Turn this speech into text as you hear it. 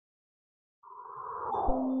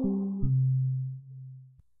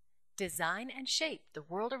Design and shape the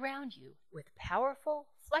world around you with powerful,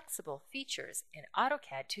 flexible features in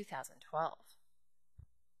AutoCAD 2012.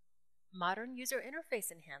 Modern user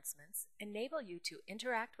interface enhancements enable you to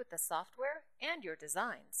interact with the software and your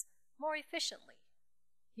designs more efficiently.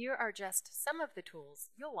 Here are just some of the tools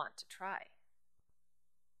you'll want to try.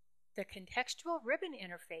 The contextual ribbon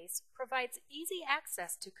interface provides easy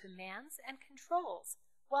access to commands and controls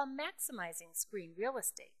while maximizing screen real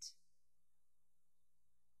estate.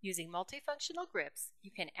 Using multifunctional grips, you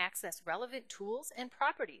can access relevant tools and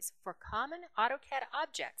properties for common AutoCAD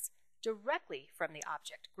objects directly from the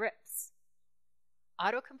object grips.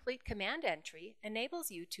 Autocomplete command entry enables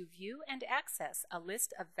you to view and access a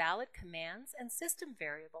list of valid commands and system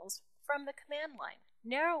variables from the command line,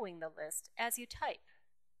 narrowing the list as you type.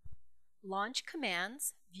 Launch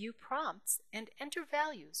commands, view prompts, and enter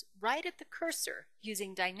values right at the cursor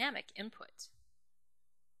using dynamic input.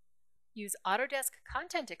 Use Autodesk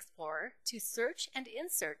Content Explorer to search and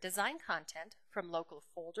insert design content from local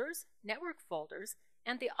folders, network folders,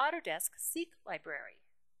 and the Autodesk Seek library.